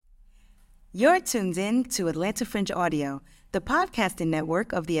You're tuned in to Atlanta Fringe Audio, the podcasting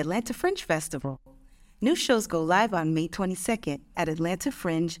network of the Atlanta Fringe Festival. New shows go live on May 22nd at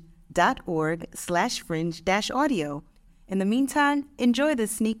atlantafringe.org/fringe-audio. In the meantime, enjoy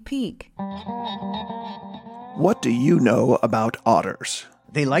this sneak peek. What do you know about otters?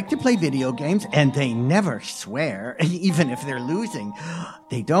 They like to play video games, and they never swear, even if they're losing.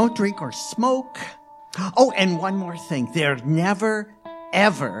 They don't drink or smoke. Oh, and one more thing. They're never,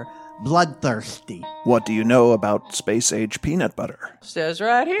 ever bloodthirsty. What do you know about space-age peanut butter? Says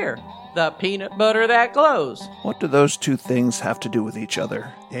right here, the peanut butter that glows. What do those two things have to do with each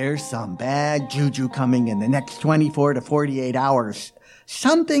other? There's some bad juju coming in the next 24 to 48 hours.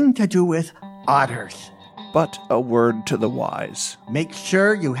 Something to do with otters. But a word to the wise. Make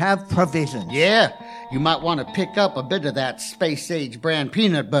sure you have provisions. Yeah, you might want to pick up a bit of that space-age brand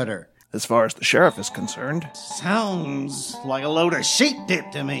peanut butter. As far as the sheriff is concerned. Sounds like a load of sheep dip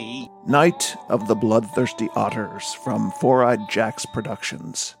to me. Night of the Bloodthirsty Otters from Four-Eyed Jacks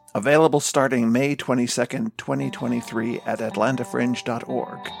Productions. Available starting May 22nd, 2023 at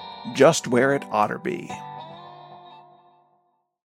atlantafringe.org. Just where it oughter be.